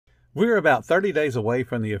We're about 30 days away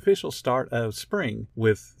from the official start of spring.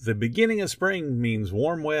 With the beginning of spring means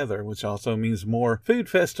warm weather, which also means more food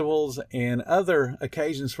festivals and other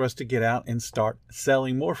occasions for us to get out and start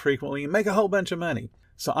selling more frequently and make a whole bunch of money.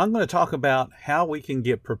 So I'm going to talk about how we can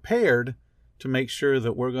get prepared to make sure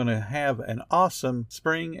that we're going to have an awesome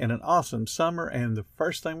spring and an awesome summer. And the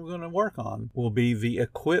first thing we're going to work on will be the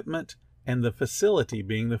equipment and the facility,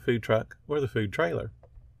 being the food truck or the food trailer.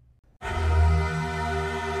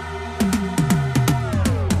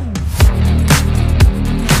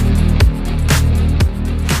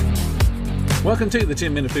 Welcome to the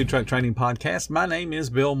 10-Minute Food Truck Training Podcast. My name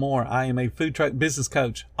is Bill Moore. I am a food truck business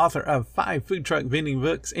coach, author of 5 food truck vending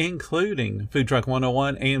books, including Food Truck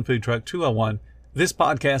 101 and Food Truck 201. This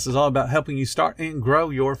podcast is all about helping you start and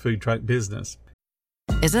grow your food truck business.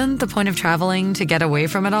 Isn't the point of traveling to get away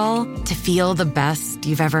from it all? To feel the best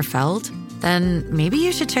you've ever felt? Then maybe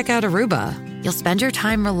you should check out Aruba. You'll spend your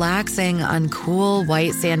time relaxing on cool,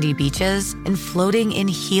 white, sandy beaches and floating in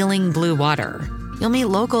healing blue water. You'll meet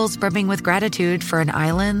locals brimming with gratitude for an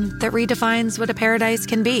island that redefines what a paradise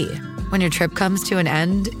can be. When your trip comes to an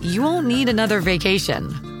end, you won't need another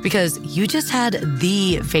vacation because you just had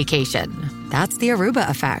the vacation. That's the Aruba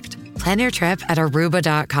effect. Plan your trip at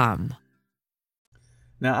Aruba.com.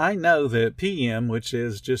 Now, I know that PM, which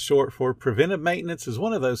is just short for preventive maintenance, is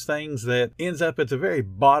one of those things that ends up at the very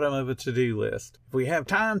bottom of a to-do list. If we have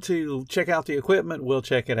time to check out the equipment, we'll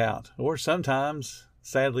check it out. Or sometimes,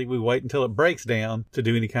 sadly, we wait until it breaks down to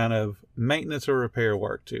do any kind of maintenance or repair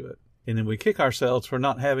work to it. And then we kick ourselves for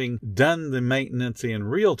not having done the maintenance in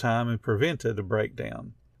real time and prevented a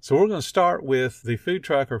breakdown. So we're going to start with the food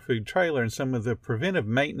truck or food trailer and some of the preventive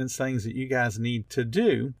maintenance things that you guys need to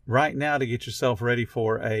do right now to get yourself ready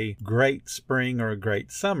for a great spring or a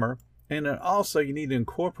great summer. And then also you need to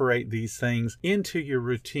incorporate these things into your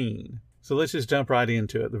routine. So let's just jump right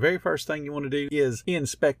into it. The very first thing you want to do is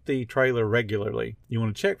inspect the trailer regularly. You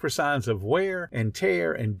want to check for signs of wear and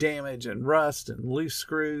tear and damage and rust and loose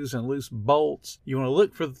screws and loose bolts. You want to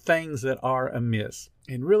look for the things that are amiss.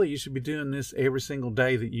 And really, you should be doing this every single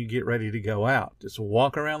day that you get ready to go out. Just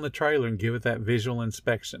walk around the trailer and give it that visual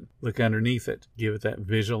inspection. Look underneath it. Give it that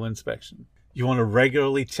visual inspection. You want to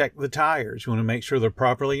regularly check the tires. You want to make sure they're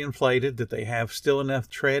properly inflated, that they have still enough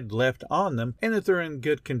tread left on them, and that they're in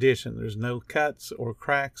good condition. There's no cuts or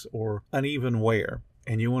cracks or uneven wear.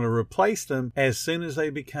 And you want to replace them as soon as they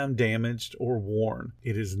become damaged or worn.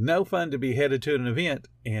 It is no fun to be headed to an event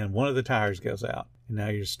and one of the tires goes out. And now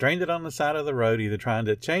you're stranded on the side of the road, either trying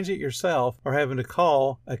to change it yourself or having to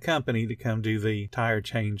call a company to come do the tire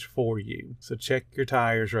change for you. So check your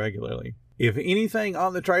tires regularly. If anything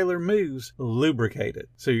on the trailer moves, lubricate it.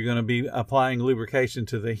 So you're going to be applying lubrication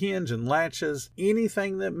to the hinge and latches,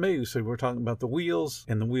 anything that moves. So we're talking about the wheels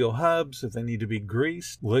and the wheel hubs. If they need to be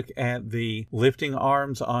greased, look at the lifting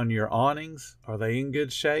arms on your awnings. Are they in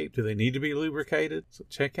good shape? Do they need to be lubricated? So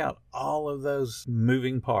check out all of those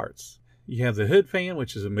moving parts. You have the hood fan,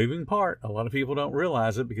 which is a moving part. A lot of people don't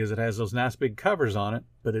realize it because it has those nice big covers on it,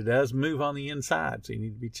 but it does move on the inside, so you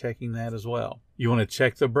need to be checking that as well. You want to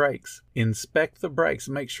check the brakes. Inspect the brakes.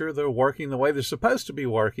 Make sure they're working the way they're supposed to be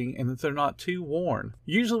working and that they're not too worn.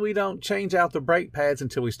 Usually we don't change out the brake pads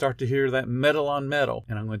until we start to hear that metal on metal.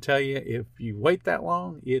 And I'm going to tell you, if you wait that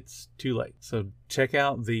long, it's too late. So check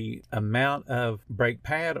out the amount of brake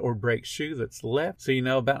pad or brake shoe that's left so you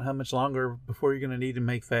know about how much longer before you're going to need to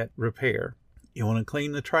make that repair. You want to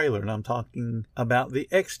clean the trailer, and I'm talking about the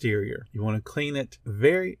exterior. You want to clean it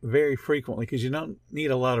very, very frequently because you don't need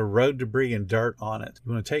a lot of road debris and dirt on it.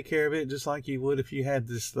 You want to take care of it just like you would if you had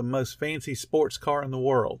the most fancy sports car in the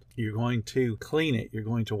world. You're going to clean it. You're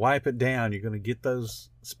going to wipe it down. You're going to get those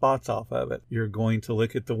spots off of it. You're going to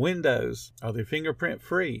look at the windows. Are they fingerprint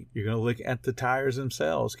free? You're going to look at the tires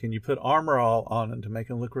themselves. Can you put Armor All on them to make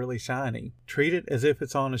them look really shiny? Treat it as if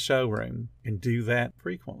it's on a showroom and do that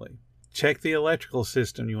frequently. Check the electrical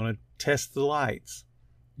system. You want to test the lights.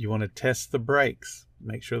 You want to test the brakes.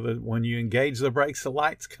 Make sure that when you engage the brakes, the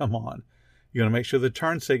lights come on. You want to make sure the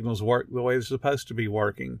turn signals work the way they're supposed to be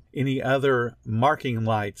working. Any other marking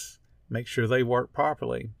lights, make sure they work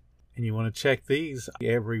properly. And you want to check these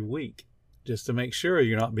every week just to make sure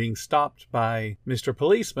you're not being stopped by Mr.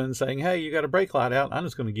 Policeman saying, hey, you got a brake light out. I'm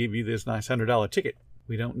just going to give you this nice $100 ticket.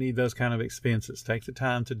 We don't need those kind of expenses. Take the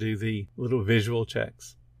time to do the little visual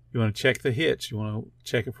checks. You want to check the hitch. You want to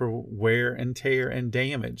check it for wear and tear and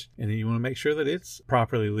damage. And then you want to make sure that it's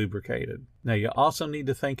properly lubricated. Now, you also need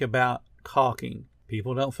to think about caulking.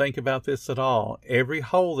 People don't think about this at all. Every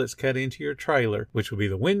hole that's cut into your trailer, which will be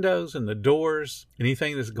the windows and the doors,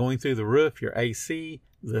 anything that's going through the roof, your AC,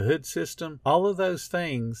 the hood system, all of those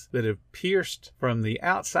things that have pierced from the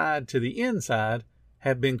outside to the inside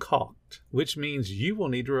have been caulked, which means you will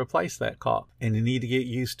need to replace that caulk, and you need to get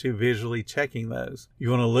used to visually checking those. You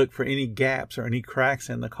want to look for any gaps or any cracks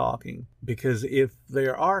in the caulking, because if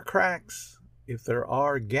there are cracks, if there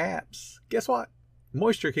are gaps, guess what?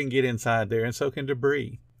 Moisture can get inside there, and so can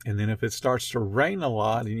debris. And then if it starts to rain a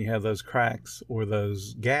lot and you have those cracks or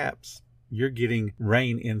those gaps, you're getting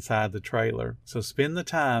rain inside the trailer. So spend the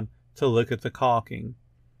time to look at the caulking.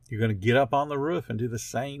 You're going to get up on the roof and do the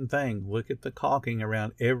same thing. Look at the caulking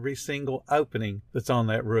around every single opening that's on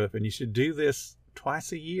that roof. And you should do this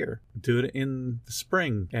twice a year. Do it in the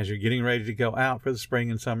spring as you're getting ready to go out for the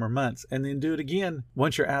spring and summer months. And then do it again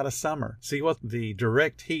once you're out of summer. See what the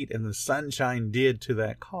direct heat and the sunshine did to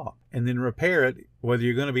that caulk. And then repair it. Whether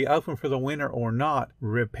you're going to be open for the winter or not,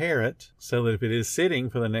 repair it so that if it is sitting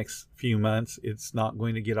for the next few months, it's not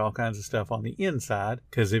going to get all kinds of stuff on the inside.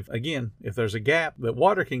 Because if there's a gap that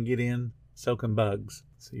water can get in, so can bugs.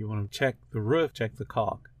 So you want to check the roof, check the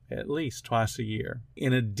caulk at least twice a year.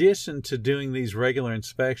 In addition to doing these regular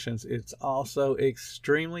inspections, it's also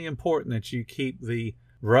extremely important that you keep the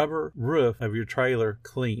rubber roof of your trailer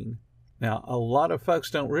clean. Now, a lot of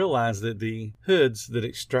folks don't realize that the hoods that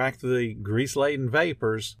extract the grease-laden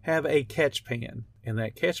vapors have a catch pan, and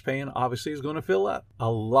that catch pan obviously is going to fill up.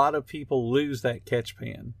 A lot of people lose that catch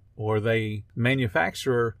pan, or the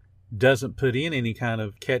manufacturer doesn't put in any kind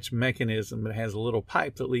of catch mechanism, but has a little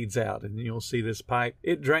pipe that leads out, and you'll see this pipe,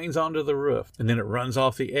 it drains onto the roof and then it runs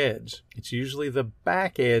off the edge. It's usually the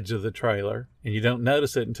back edge of the trailer, and you don't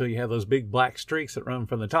notice it until you have those big black streaks that run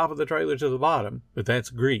from the top of the trailer to the bottom, but that's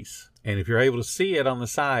grease. And if you're able to see it on the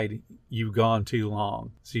side, you've gone too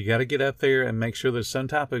long. So you got to get up there and make sure there's some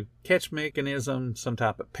type of catch mechanism, some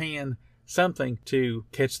type of pan, something to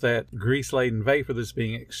catch that grease-laden vapor that's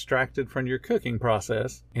being extracted from your cooking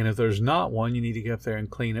process. And if there's not one, you need to get up there and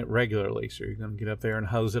clean it regularly. So you're going to get up there and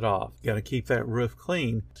hose it off. You got to keep that roof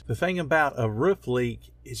clean. The thing about a roof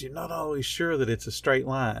leak is you're not always sure that it's a straight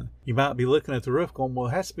line. You might be looking at the roof going, well,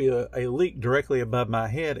 it has to be a leak directly above my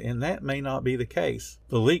head, and that may not be the case.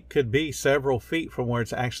 The leak could be several feet from where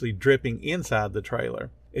it's actually dripping inside the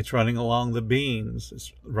trailer. It's running along the beams,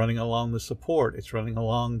 it's running along the support, it's running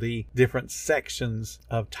along the different sections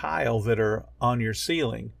of tile that are on your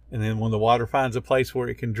ceiling. And then when the water finds a place where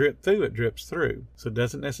it can drip through, it drips through. So it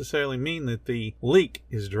doesn't necessarily mean that the leak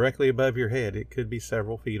is directly above your head. It could be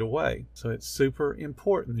several feet away. So it's super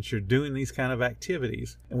important that you're doing these kind of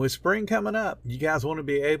activities. And with spring coming up, you guys want to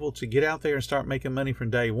be able to get out there and start making money from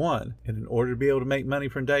day one. And in order to be able to make money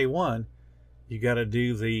from day one, you got to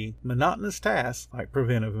do the monotonous tasks like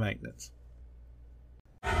preventive maintenance.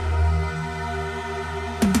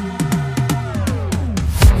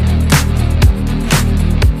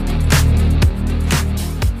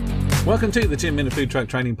 Welcome to the 10-Minute Food Truck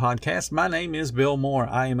Training Podcast. My name is Bill Moore.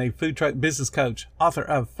 I am a food truck business coach, author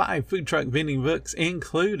of 5 food truck vending books,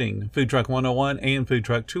 including Food Truck 101 and Food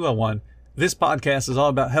Truck 201. This podcast is all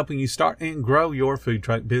about helping you start and grow your food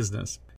truck business.